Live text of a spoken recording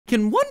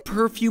Can one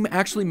perfume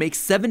actually make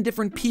 7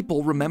 different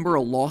people remember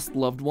a lost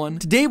loved one?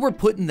 Today we're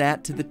putting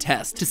that to the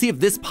test to see if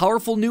this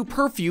powerful new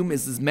perfume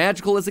is as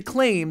magical as it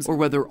claims or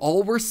whether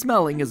all we're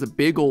smelling is a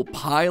big old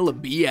pile of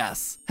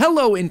BS.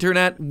 Hello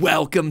internet,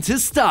 welcome to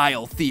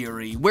Style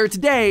Theory, where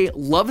today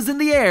love is in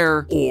the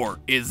air, or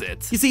is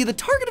it? You see, the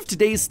target of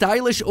today's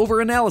stylish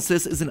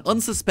over-analysis is an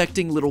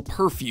unsuspecting little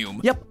perfume.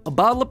 Yep, a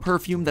bottle of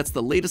perfume that's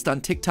the latest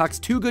on TikTok's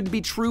too good to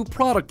be true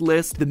product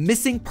list, the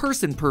Missing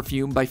Person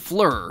perfume by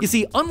Phlur. You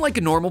see, unlike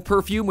a normal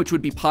perfume, which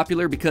would be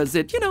popular because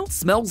it,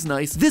 smells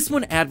nice, this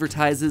one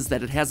advertises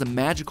that it has a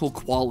magical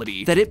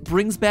quality, that it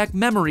brings back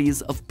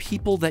memories of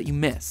people that you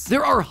miss.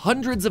 There are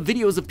hundreds of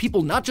videos of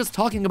people not just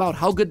talking about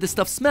how good this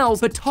stuff smells,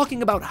 but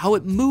talking about how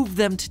it moved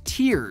them to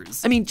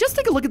tears. I mean, just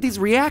take a look at these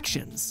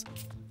reactions.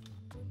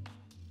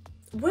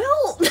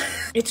 Well,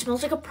 it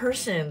smells like a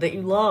person that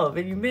you love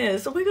and you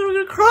miss. Oh my god, I'm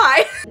gonna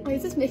cry. Why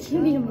is this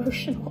making me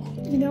emotional?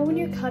 You know when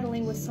you're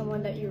cuddling with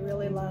someone that you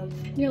really love,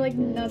 and you're like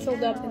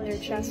nuzzled up in their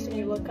chest and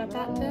you look up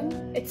at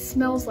them? It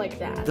smells like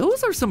that.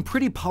 Those are some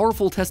pretty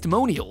powerful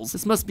testimonials.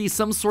 This must be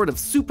some sort of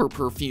super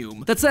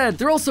perfume. That said,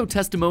 there are also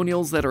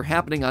testimonials that are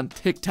happening on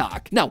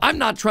TikTok. Now, I'm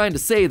not trying to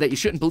say that you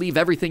shouldn't believe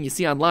everything you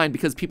see online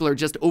because people are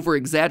just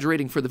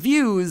over-exaggerating for the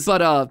views,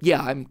 but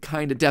yeah, I'm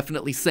kinda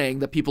definitely saying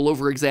that people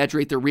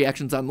over-exaggerate their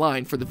reactions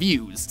online for the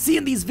views.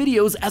 Seeing these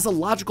videos as a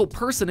logical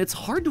person, it's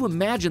hard to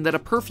imagine that a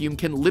perfume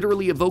can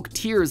literally evoke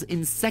tears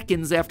in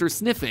seconds after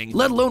sniffing,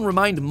 let alone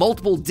remind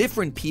multiple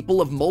different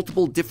people of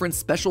multiple different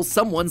special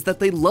someones that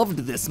they loved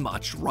this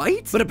much,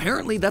 right? But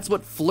apparently that's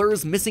what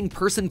Phlur's Missing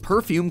Person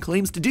perfume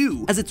claims to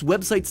do. As its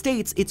website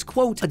states, it's,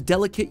 quote, a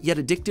delicate yet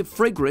addictive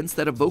fragrance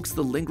that evokes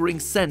the lingering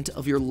scent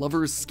of your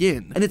lover's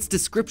skin. And its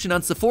description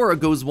on Sephora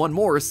goes one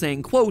more,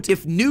 saying, quote,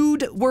 if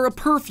nude were a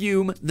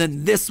perfume,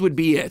 then this would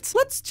be it.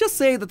 Let's just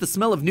say that the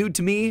smell of nude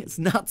to me is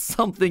not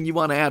something you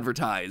want to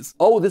advertise.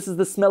 Oh, this is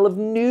the smell of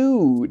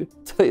nude.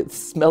 The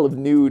smell of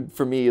nude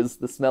for me is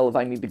the smell of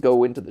I need to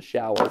go into the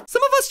shower.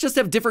 Some of us just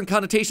have different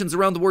connotations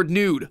around the word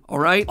nude, all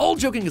right? All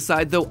joking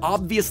aside though,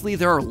 obviously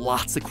there are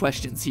lots of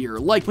questions here.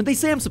 Like when they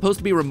say I'm supposed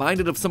to be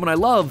reminded of someone I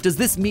love, does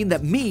this mean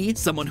that me,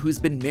 someone who's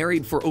been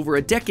married for over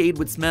a decade,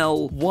 would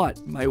smell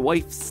what? My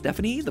wife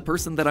Stephanie, the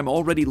person that I'm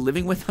already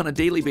living with on a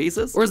daily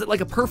basis? Or is it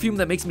like a perfume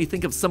that makes me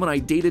think of someone I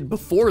dated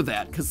before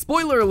that? Because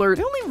spoiler alert,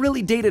 I only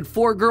really dated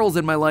 4 girls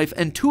in my life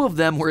and 2 of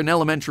them were in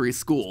elementary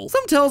school.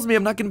 Some tells me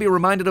I'm not gonna be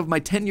reminded of my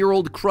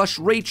 10-year-old crush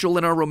Rachel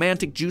in our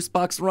romantic juice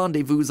box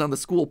rendezvous on the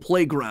school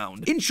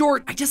playground. In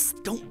short, I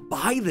just don't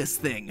buy this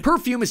thing.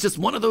 Perfume is just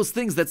one of those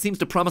things that seems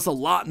to promise a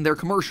lot in their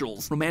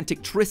commercials.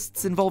 Romantic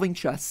trysts involving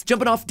chess,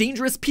 jumping off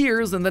dangerous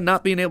piers and then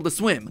not being able to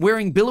swim,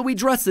 wearing billowy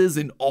dresses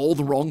in all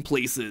the wrong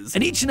places.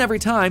 And each and every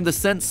time, the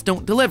scents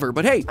don't deliver.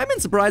 But hey, I've been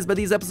surprised by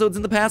these episodes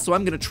in the past, so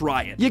I'm gonna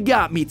try it. You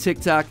got me,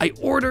 TikTok. I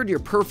ordered your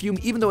perfume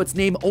even though its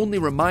name only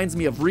reminds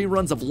me of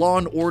reruns of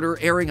Law & Order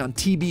airing on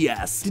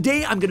TBS.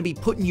 Today, I'm gonna be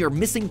putting your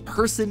missing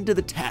person to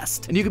the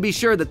test. And you can be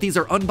sure that these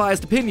are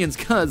unbiased opinions,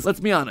 cause, let's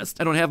be honest,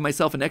 I don't have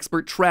myself an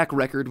expert track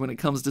record when it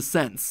comes to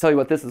scents. Tell you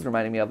what this is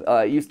reminding me of.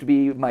 It used to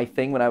be my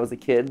thing when I was a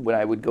kid, when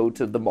I would go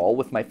to the mall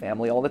with my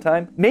family all the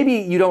time. Maybe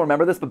you don't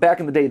remember this, but back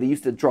in the day, they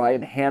used to try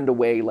and hand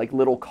away like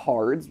little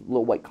cards,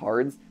 little white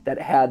cards, that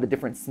had the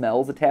different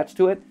smells attached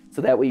to it,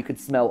 so that way you could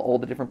smell all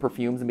the different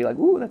perfumes and be like,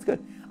 ooh, that's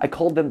good. I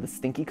called them the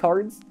stinky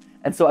cards.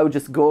 And so I would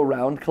just go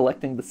around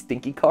collecting the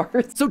stinky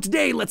cards. So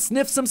today, let's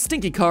sniff some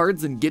stinky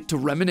cards and get to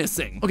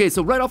reminiscing. Okay,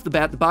 so right off the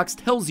bat, the box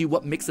tells you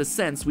what mix of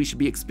scents we should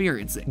be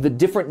experiencing. The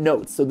different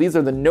notes. So these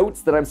are the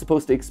notes that I'm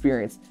supposed to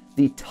experience.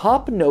 The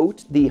top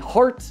note, the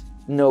heart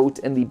note,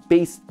 and the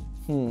base.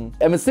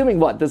 I'm assuming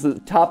what?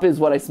 Top is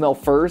what I smell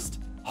first.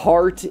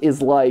 Heart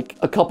is like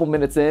a couple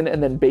minutes in,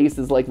 and then base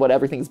is like what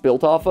everything's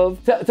built off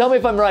of. Tell me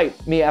if I'm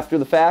right, me after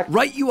the fact.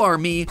 Right you are,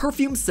 me.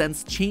 Perfume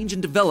scents change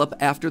and develop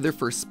after they're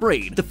first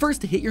sprayed. The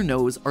first to hit your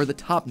nose are the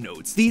top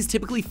notes. These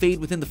typically fade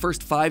within the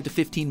first 5 to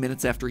 15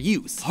 minutes after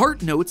use.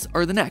 Heart notes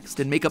are the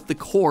next and make up the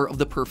core of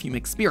the perfume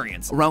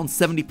experience, around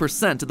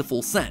 70% of the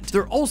full scent.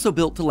 They're also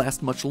built to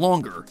last much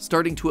longer,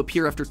 starting to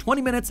appear after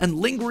 20 minutes and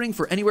lingering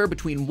for anywhere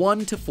between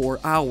 1 to 4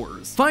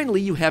 hours.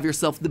 Finally, you have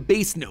yourself the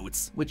base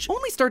notes, which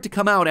only start to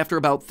come out after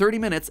about 30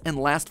 minutes and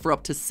last for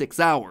up to 6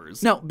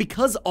 hours. Now,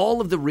 because all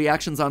of the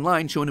reactions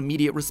online show an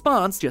immediate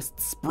response, just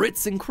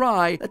spritz and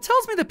cry, that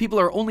tells me that people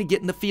are only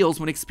getting the feels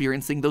when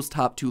experiencing those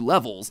top 2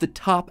 levels, the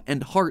top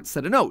and heart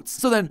set of notes.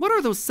 So then, what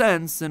are those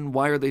scents and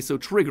why are they so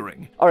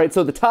triggering? All right,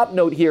 so the top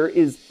note here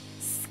is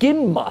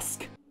skin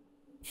musk.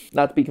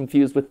 Not to be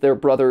confused with their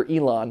brother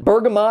Elon.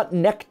 Bergamot,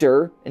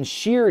 nectar, and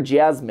sheer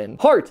jasmine.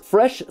 Heart,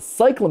 fresh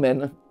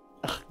cyclamen.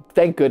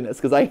 Thank goodness,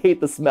 because I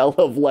hate the smell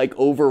of like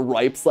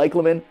overripe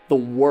cyclamen, the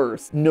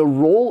worst.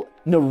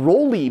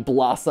 Neroli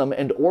blossom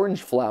and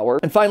orange flower.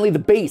 And finally the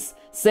base,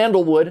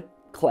 sandalwood,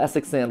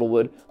 classic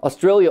sandalwood,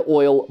 Australia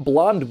oil,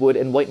 blonde wood,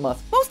 and white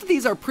musk. Most Most of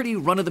these are pretty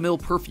run-of-the-mill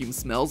perfume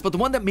smells, but the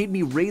one that made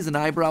me raise an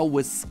eyebrow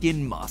was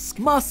skin musk.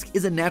 Musk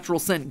is a natural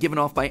scent given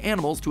off by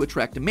animals to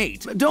attract a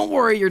mate. Don't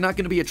worry, you're not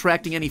going to be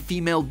attracting any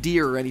female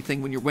deer or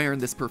anything when you're wearing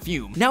this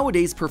perfume.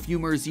 Nowadays,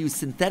 perfumers use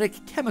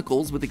synthetic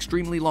chemicals with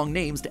extremely long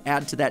names to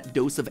add to that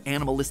dose of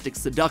animalistic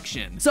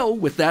seduction. So,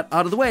 with that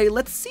out of the way,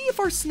 let's see if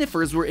our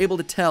sniffers were able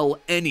to tell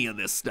any of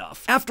this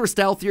stuff. After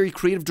Style Theory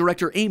creative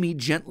director Amy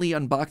gently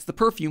unboxed the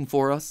perfume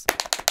for us,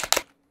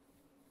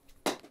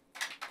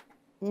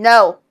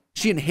 no.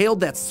 She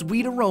inhaled that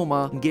sweet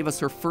aroma and gave us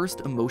her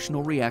first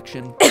emotional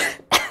reaction.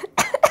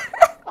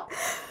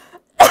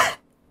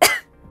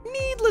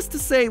 Needless to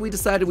say, we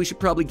decided we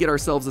should probably get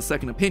ourselves a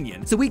second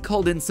opinion, so we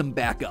called in some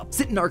backup,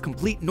 sitting our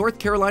complete North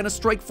Carolina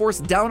strike force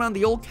down on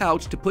the old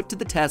couch to put to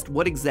the test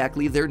what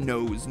exactly their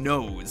nose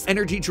knows.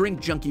 Energy drink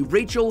junkie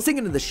Rachel,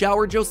 singing in the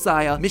shower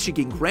Josiah,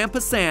 Michigan Grandpa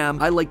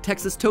Sam, I like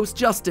Texas toast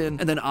Justin,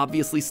 and then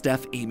obviously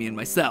Steph, Amy, and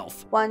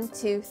myself. 1,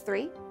 2,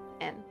 3,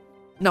 and...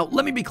 Now,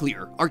 let me be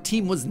clear, our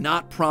team was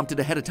not prompted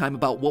ahead of time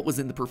about what was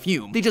in the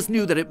perfume. They just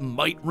knew that it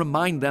might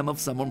remind them of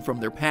someone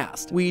from their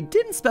past. We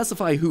didn't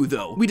specify who,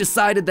 though. We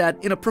decided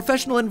that in a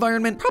professional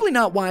environment, probably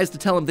not wise to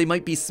tell them they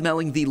might be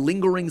smelling the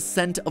lingering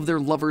scent of their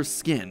lover's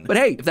skin. But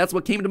hey, if that's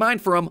what came to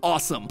mind for them,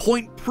 awesome.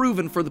 Point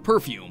proven for the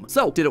perfume.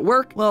 So, did it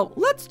work? Well,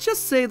 let's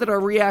just say that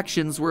our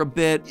reactions were a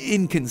bit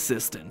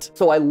inconsistent.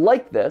 So I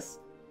like this.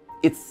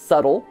 It's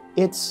subtle.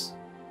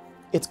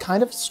 It's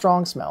kind of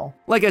strong smell.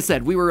 Like I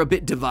said, we were a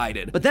bit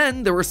divided, but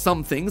then there were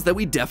some things that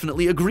we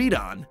definitely agreed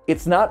on.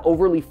 It's not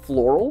overly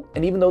floral,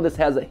 and even though this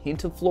has a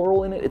hint of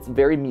floral in it, it's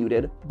very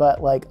muted.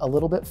 But like a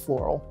little bit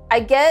floral.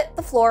 I get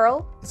the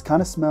floral. This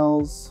kind of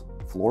smells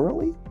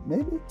florally,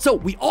 maybe? So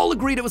we all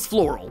agreed it was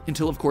floral,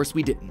 until of course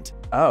we didn't.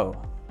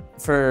 Oh,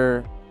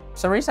 for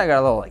some reason I got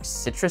a little like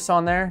citrus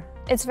on there.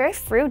 It's very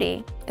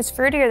fruity. It's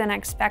fruitier than I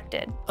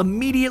expected.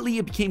 Immediately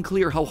it became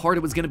clear how hard it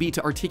was going to be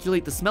to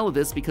articulate the smell of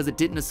this because it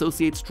didn't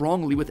associate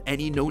strongly with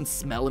any known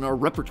smell in our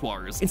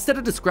repertoires. Instead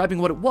of describing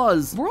what it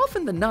was, more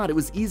often than not, it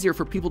was easier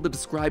for people to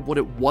describe what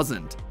it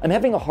wasn't. I'm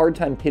having a hard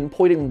time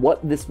pinpointing what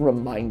this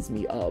reminds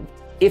me of,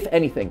 if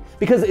anything,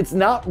 because it's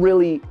not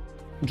really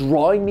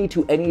drawing me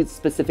to any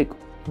specific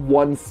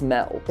one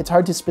smell. It's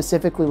hard to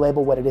specifically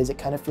label what it is. It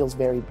kind of feels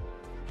very,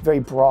 very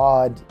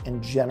broad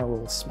and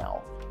general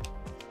smell.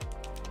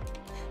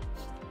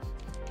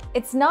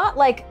 It's not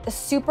like a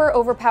super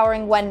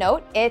overpowering one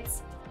note.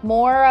 It's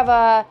more of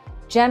a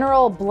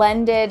general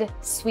blended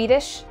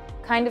Swedish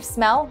kind of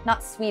smell.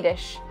 Not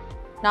Swedish,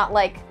 not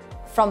like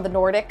from the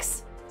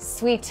Nordics,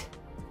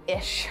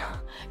 sweet-ish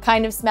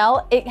kind of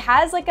smell. It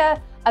has like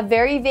a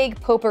very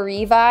vague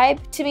potpourri vibe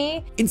to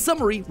me. In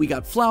summary, we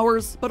got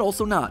flowers, but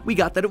also not. We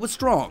got that it was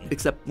strong,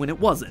 except when it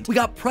wasn't. We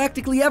got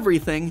practically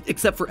everything,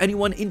 except for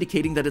anyone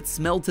indicating that it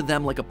smelled to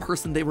them like a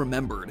person they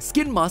remembered.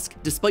 Skin musk,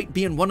 despite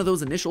being one of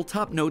those initial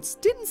top notes,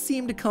 didn't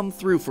seem to come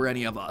through for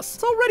any of us.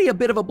 It's already a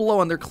bit of a blow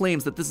on their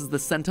claims that this is the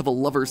scent of a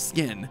lover's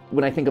skin.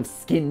 When I think of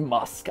skin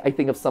musk, I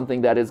think of something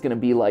that is going to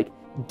be like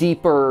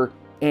deeper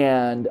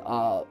and,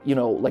 you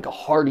know, like a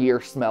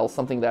heartier smell,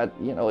 something that,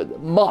 you know,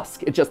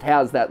 musk, it just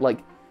has that like,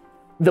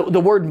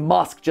 the word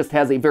musk just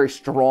has a very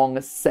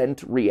strong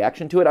scent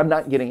reaction to it. I'm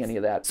not getting any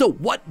of that. So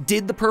what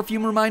did the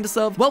perfume remind us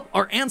of? Well,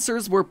 our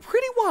answers were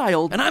pretty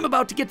wild, and I'm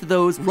about to get to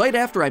those right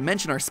after I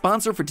mention our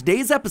sponsor for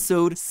today's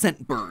episode,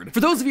 Scentbird. For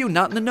those of you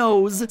not in the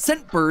knows,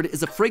 Scentbird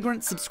is a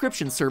fragrance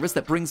subscription service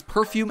that brings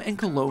perfume and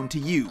cologne to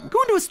you.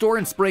 Going to a store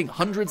and spraying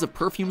hundreds of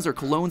perfumes or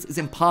colognes is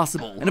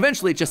impossible, and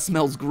eventually it just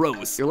smells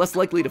gross. You're less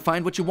likely to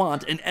find what you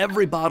want, and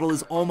every bottle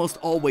is almost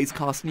always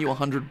costing you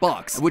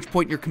 $100, at which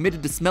point you're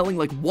committed to smelling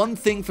like one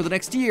thing for the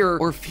next year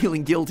or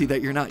feeling guilty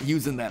that you're not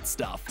using that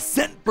stuff.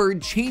 Scentbird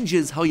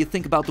changes how you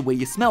think about the way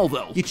you smell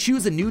though. You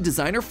choose a new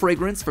designer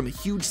fragrance from a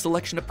huge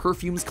selection of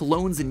perfumes,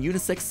 colognes, and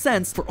unisex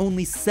scents for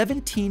only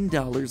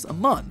 $17 a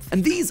month.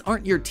 And these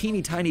aren't your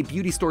teeny tiny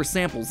beauty store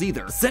samples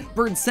either.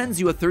 Scentbird sends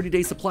you a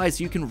 30-day supply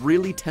so you can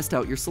really test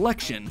out your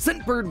selection.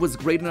 Scentbird was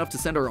great enough to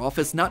send our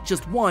office not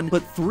just one,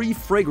 but 3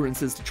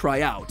 fragrances to try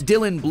out.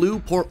 Dylan Blue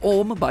Pour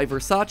Homme by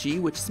Versace,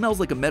 which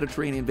smells like a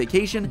Mediterranean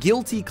vacation,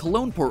 Guilty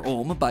Cologne Pour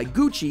Homme by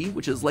Gucci,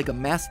 which is like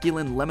a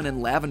masculine lemon and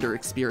lavender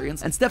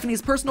experience, and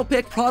Stephanie's personal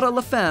pick, Prada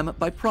La Femme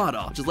by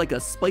Prada, which is like a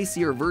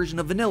spicier version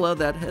of vanilla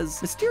that has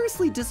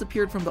mysteriously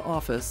disappeared from the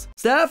office.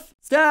 Steph?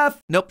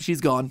 Nope, she's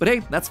gone. But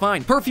hey, that's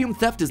fine. Perfume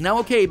theft is now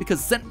okay because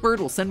Scentbird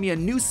will send me a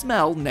new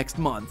smell next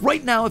month.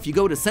 Right now, if you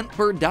go to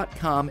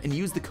Scentbird.com and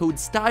use the code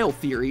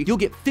STYLETHEORY, you'll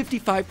get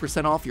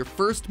 55% off your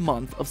first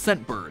month of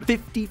Scentbird.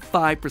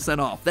 55%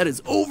 off. That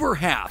is over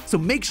half. So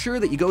make sure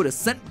that you go to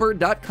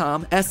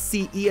Scentbird.com,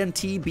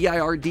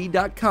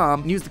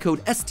 SCENTBIRD.com, and use the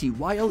code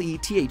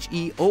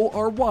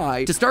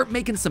STYLETHEORY to start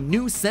making some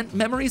new scent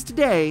memories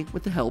today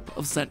with the help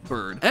of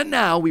Scentbird. And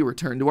now we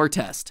return to our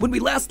test. When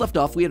we last left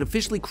off, we had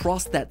officially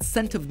crossed that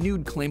scent of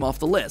nude claim off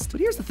the list.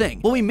 But here's the thing.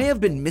 While we may have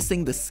been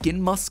missing the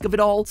skin musk of it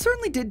all, it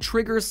certainly did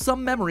trigger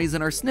some memories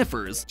in our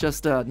sniffers.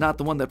 Just not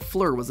the one that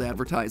Phlur was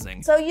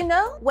advertising. So you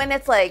know, when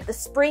it's like the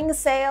spring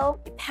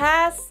sale, you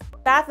pass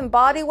Bath and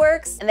Body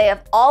Works, and they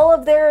have all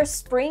of their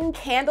spring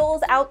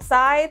candles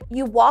outside.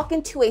 You walk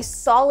into a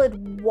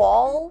solid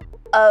wall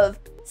of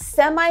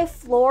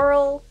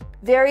semi-floral,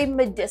 very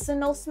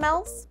medicinal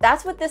smells.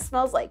 That's what this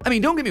smells like. I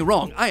mean, don't get me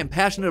wrong, I am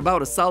passionate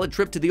about a solid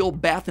trip to the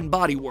old Bath and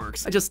Body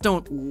Works. I just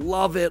don't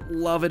love it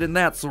in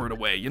that sort of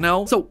way, you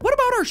know? So what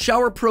about our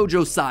shower pro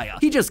Josiah?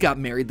 He just got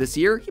married this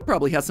year. He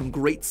probably has some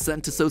great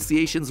scent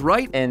associations,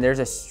 right? And there's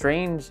a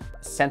strange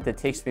scent that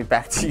takes me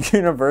back to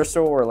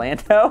Universal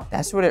Orlando.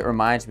 That's what it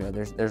reminds me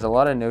of. There's a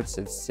lot of notes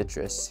of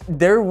citrus.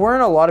 There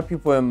weren't a lot of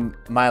people in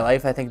my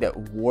life, I think, that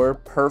wore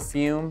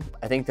perfume.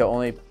 I think the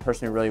only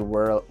person who really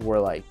wore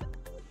like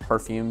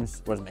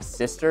perfumes was my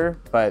sister,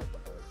 but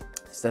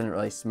this doesn't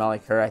really smell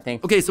like her, I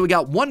think. Okay, so we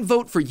got 1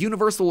 vote for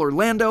Universal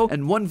Orlando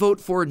and 1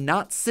 vote for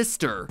not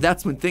sister.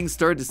 That's when things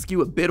started to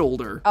skew a bit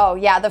older. Oh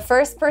yeah, the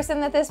first person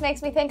that this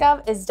makes me think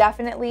of is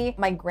definitely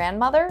my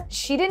grandmother.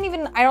 She didn't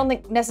even, I don't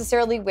think,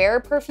 necessarily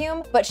wear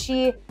perfume, but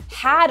she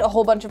had a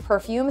whole bunch of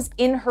perfumes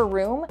in her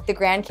room. The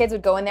grandkids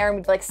would go in there and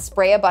we'd like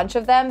spray a bunch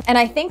of them. And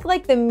I think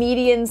like the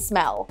median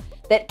smell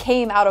that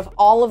came out of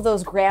all of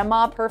those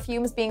grandma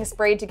perfumes being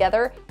sprayed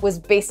together was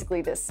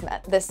basically this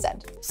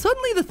scent.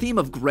 Suddenly the theme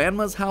of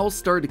grandma's house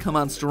started to come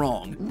on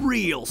strong,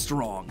 real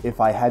strong.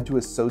 If I had to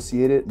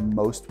associate it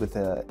most with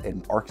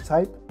an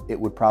archetype, it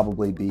would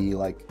probably be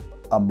like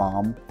a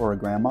mom or a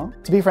grandma.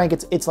 To be frank,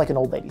 it's like an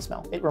old lady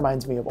smell. It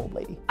reminds me of old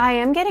lady. I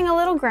am getting a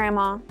little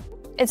grandma.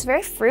 It's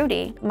very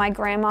fruity. My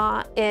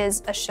grandma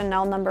is a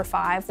Chanel No.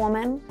 5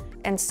 woman.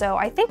 And so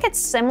I think it's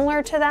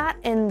similar to that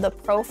in the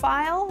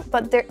profile,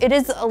 but it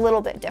is a little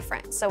bit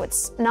different. So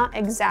it's not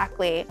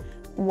exactly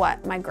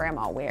what my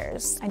grandma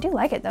wears. I do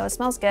like it though, it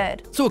smells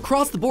good. So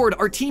across the board,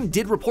 our team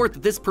did report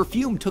that this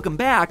perfume took them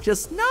back,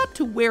 just not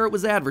to where it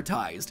was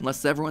advertised,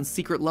 unless everyone's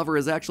secret lover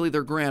is actually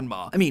their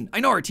grandma. I mean, I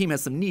know our team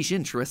has some niche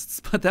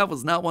interests, but that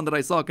was not one that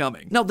I saw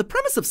coming. Now, the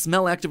premise of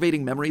smell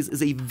activating memories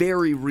is a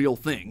very real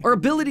thing. Our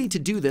ability to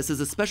do this is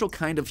a special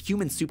kind of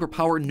human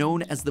superpower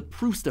known as the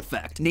Proust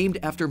effect, named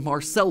after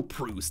Marcel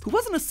Proust, who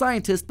wasn't a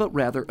scientist, but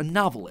rather a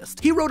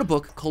novelist. He wrote a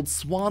book called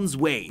Swan's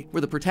Way,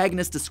 where the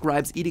protagonist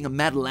describes eating a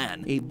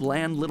madeleine, a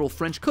bland little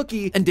French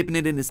cookie, and dipping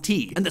it in his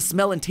tea. And the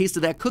smell and taste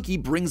of that cookie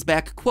brings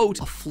back, quote,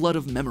 a flood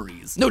of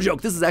memories. No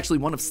joke, this is actually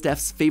one of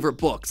Steph's favorite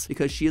books,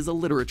 because she is a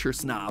literature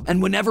snob.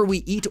 And whenever we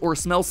eat or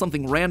smell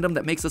something random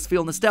that makes us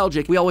feel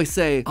nostalgic, we always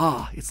say,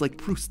 ah, it's like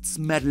Proust's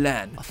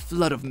Madeleine, a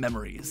flood of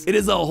memories. It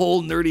is a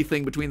whole nerdy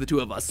thing between the two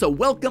of us, so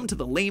welcome to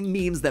the lame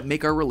memes that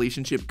make our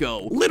relationship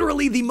go.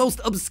 Literally the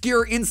most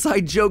obscure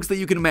inside jokes that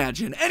you can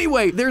imagine.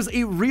 Anyway, there's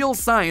a real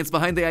science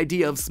behind the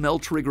idea of smell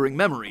triggering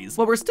memories.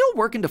 While we're still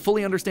working to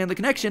fully understand the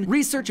connection,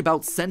 research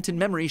about scent and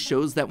memory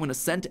shows that when a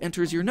scent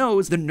enters your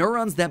nose, the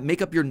neurons that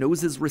make up your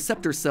nose's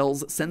receptor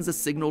cells sends a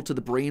signal to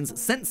the brain's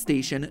scent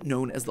station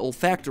known as the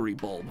olfactory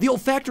bulb. The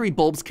olfactory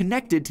bulb's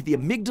connected to the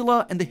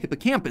amygdala and the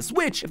hippocampus,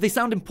 which, if they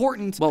sound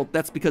important, well,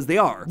 that's because they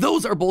are.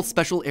 Those are both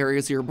special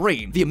areas of your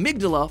brain. The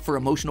amygdala for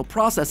emotional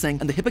processing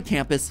and the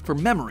hippocampus for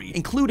memory,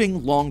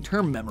 including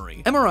long-term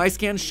memory. MRI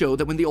scans show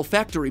that when the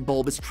olfactory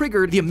bulb is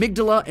triggered, the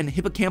amygdala and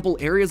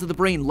hippocampal areas of the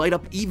brain light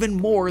up even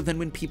more than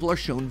when people are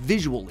shown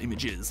visual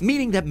images,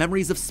 meaning that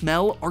memories of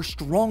smell are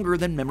stronger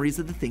than memories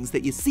of the things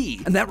that you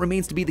see. And that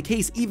remains to be the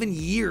case even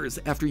years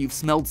after you've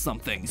smelled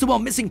something. So while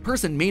missing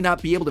person may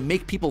not be able to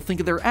make people think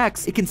of their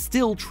ex, it can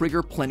still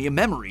trigger plenty of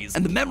memories.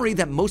 And the memory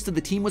that most of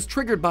the team was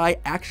triggered by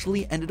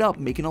actually ended up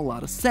making a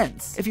lot of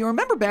sense. If you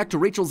remember back to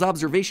Rachel's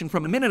observation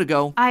from a minute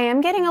ago, I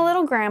am getting a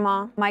little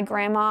grandma. My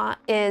grandma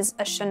is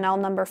a Chanel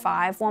No.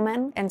 5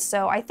 woman, and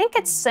so I think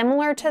it's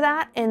similar to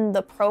that in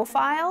the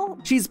profile.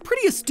 She's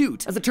pretty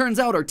astute. As it turns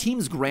out, our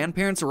team's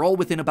grandparents are all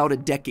within about a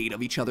decade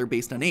of each other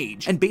based on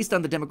age. And based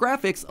on the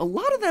demographics, a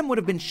lot of them would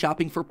have been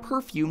shopping for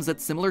perfumes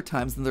at similar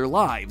times in their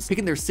lives,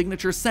 picking their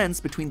signature scents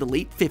between the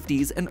late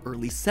 50s and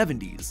early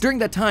 70s. During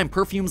that time,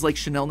 perfumes like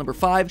Chanel No.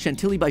 5,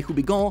 Chantilly by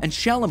Houbigant, and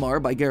Shalimar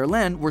by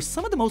Guerlain were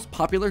some of the most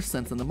popular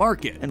scents on the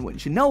market. And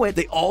wouldn't you know it,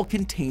 they all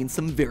contain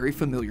some very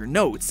familiar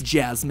notes: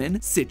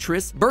 jasmine,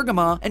 citrus,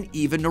 bergamot, and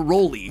even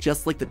neroli,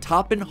 just like the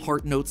top and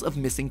heart notes of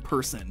Missing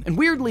Person. And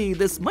weirdly,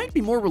 this might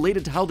be more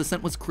related to how the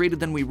scent was created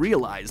than we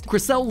realized.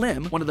 Chriselle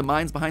Lim, one of the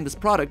minds behind this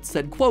product,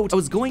 said, quote, I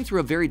was going through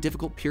a very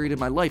difficult period in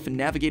my life and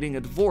navigating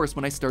a divorce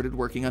when I started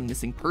working on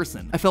Missing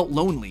Person. I felt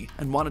lonely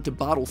and wanted to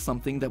bottle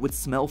something that would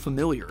smell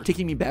familiar,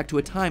 taking me back to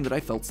a time that I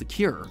felt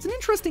secure. It's an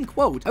interesting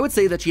quote. I would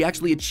say that she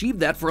actually achieved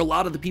that for a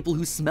lot of the people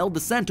who smelled the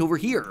scent over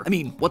here. I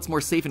mean, what's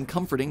more safe and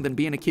comforting than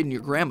being a kid in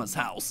your grandma's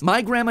house?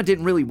 My grandma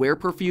didn't really wear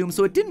perfume,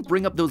 so it didn't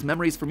bring up those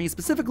memories for me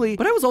specifically,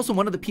 but I was also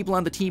one of the people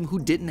on the team who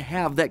didn't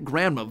have that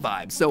grandma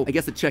vibe, so I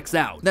guess it checks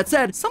out. That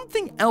said,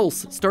 something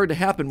else started to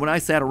happen when I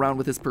sat around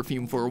with this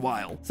perfume for a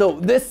while. So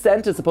this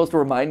scent is supposed to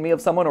remind me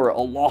of someone, or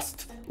a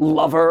lost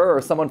lover,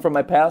 or someone from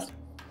my past?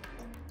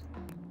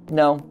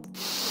 No.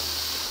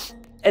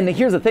 And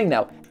here's the thing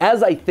now,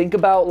 as I think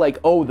about like,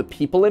 oh, the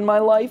people in my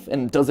life,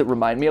 and does it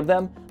remind me of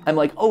them? I'm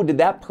like, oh, did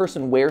that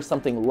person wear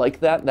something like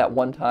that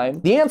one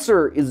time? The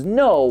answer is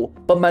no,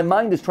 but my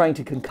mind is trying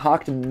to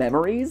concoct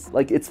memories,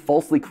 like it's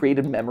falsely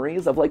created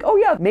memories of like, oh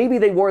yeah, maybe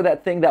they wore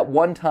that thing that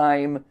one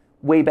time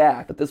way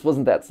back, but this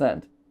wasn't that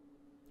scent.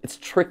 It's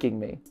tricking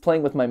me, it's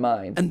playing with my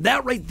mind. And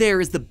that right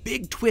there is the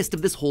big twist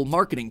of this whole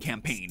marketing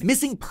campaign.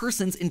 Missing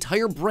Person's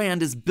entire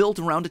brand is built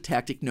around a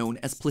tactic known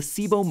as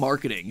placebo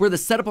marketing, where the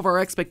setup of our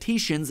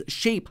expectations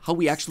shape how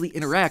we actually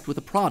interact with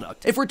a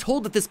product. If we're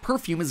told that this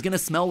perfume is gonna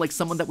smell like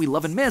someone that we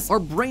love and miss, our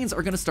brains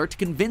are gonna start to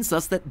convince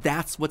us that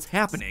that's what's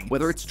happening,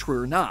 whether it's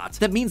true or not.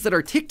 That means that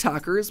our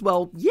TikTokers,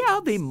 well, yeah,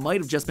 they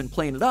might have just been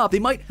playing it up. They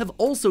might have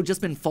also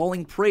just been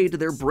falling prey to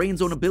their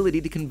brain's own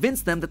ability to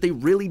convince them that they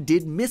really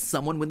did miss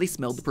someone when they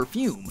smelled the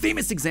perfume.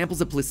 Famous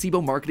examples of placebo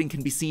marketing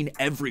can be seen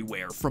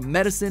everywhere, from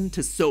medicine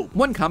to soap.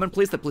 One common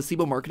place that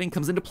placebo marketing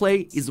comes into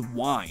play is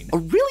wine. A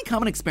really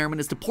common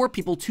experiment is to pour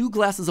people 2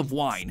 glasses of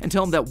wine and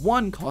tell them that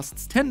one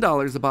costs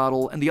 $10 a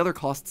bottle and the other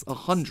costs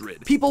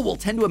 $100. People will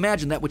tend to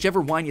imagine that whichever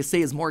wine you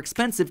say is more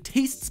expensive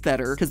tastes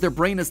better because their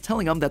brain is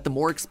telling them that the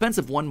more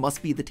expensive one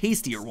must be the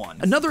tastier one.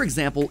 Another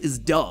example is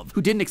Dove,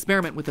 who did an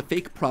experiment with a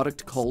fake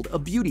product called a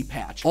beauty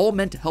patch, all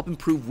meant to help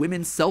improve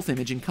women's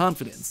self-image and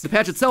confidence. The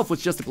patch itself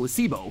was just a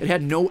placebo. It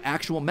had no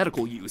actual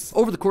medical use.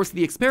 Over the course of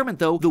the experiment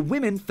though, the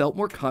women felt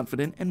more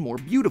confident and more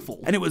beautiful.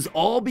 And it was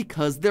all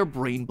because their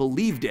brain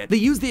believed it. They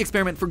used the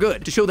experiment for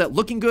good, to show that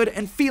looking good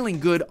and feeling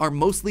good are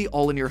mostly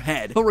all in your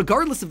head. But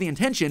regardless of the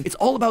intention, it's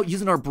all about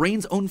using our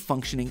brain's own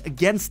functioning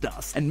against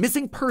us. And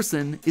Missing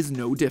Person is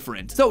no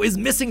different. So is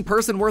Missing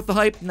Person worth the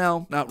hype?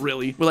 No, not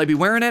really. Will I be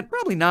wearing it?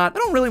 Probably not. I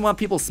don't really want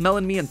people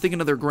smelling me and thinking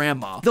of their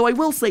grandma. Though I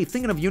will say,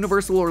 thinking of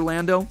Universal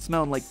Orlando,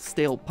 smelling like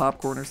stale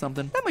popcorn or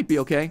something, that might be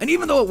okay. And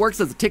even though it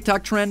works as a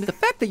TikTok trend, the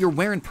fact that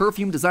you're wearing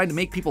perfume designed to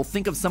make people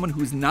think of someone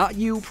who's not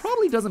you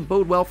probably doesn't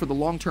bode well for the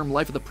long-term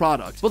life of the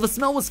product. Well, the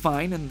smell was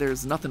fine, and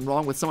there's nothing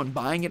wrong with someone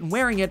buying it and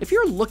wearing it. If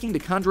you're looking to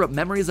conjure up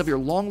memories of your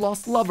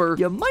long-lost lover,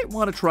 you might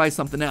want to try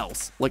something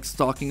else, like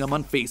stalking them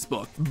on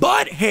Facebook.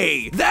 But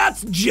hey,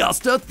 that's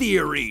just a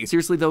theory.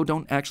 Seriously though,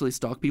 don't actually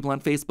stalk people on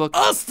Facebook.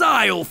 A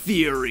style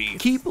theory.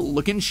 Keep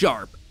looking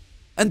sharp.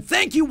 And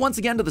thank you once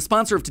again to the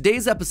sponsor of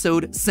today's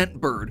episode,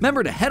 Scentbird.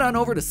 Remember to head on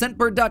over to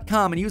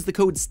scentbird.com and use the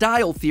code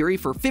STYLETHEORY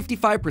for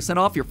 55%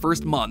 off your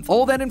first month.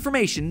 All that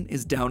information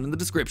is down in the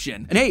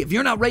description. And hey, if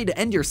you're not ready to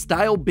end your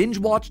style binge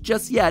watch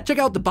just yet, check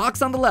out the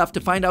box on the left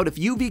to find out if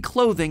UV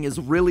clothing is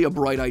really a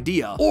bright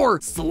idea. Or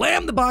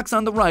slam the box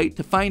on the right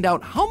to find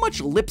out how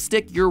much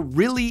lipstick you're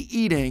really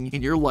eating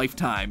in your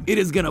lifetime. It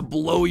is gonna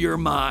blow your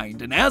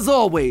mind. And as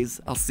always,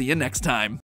 I'll see you next time.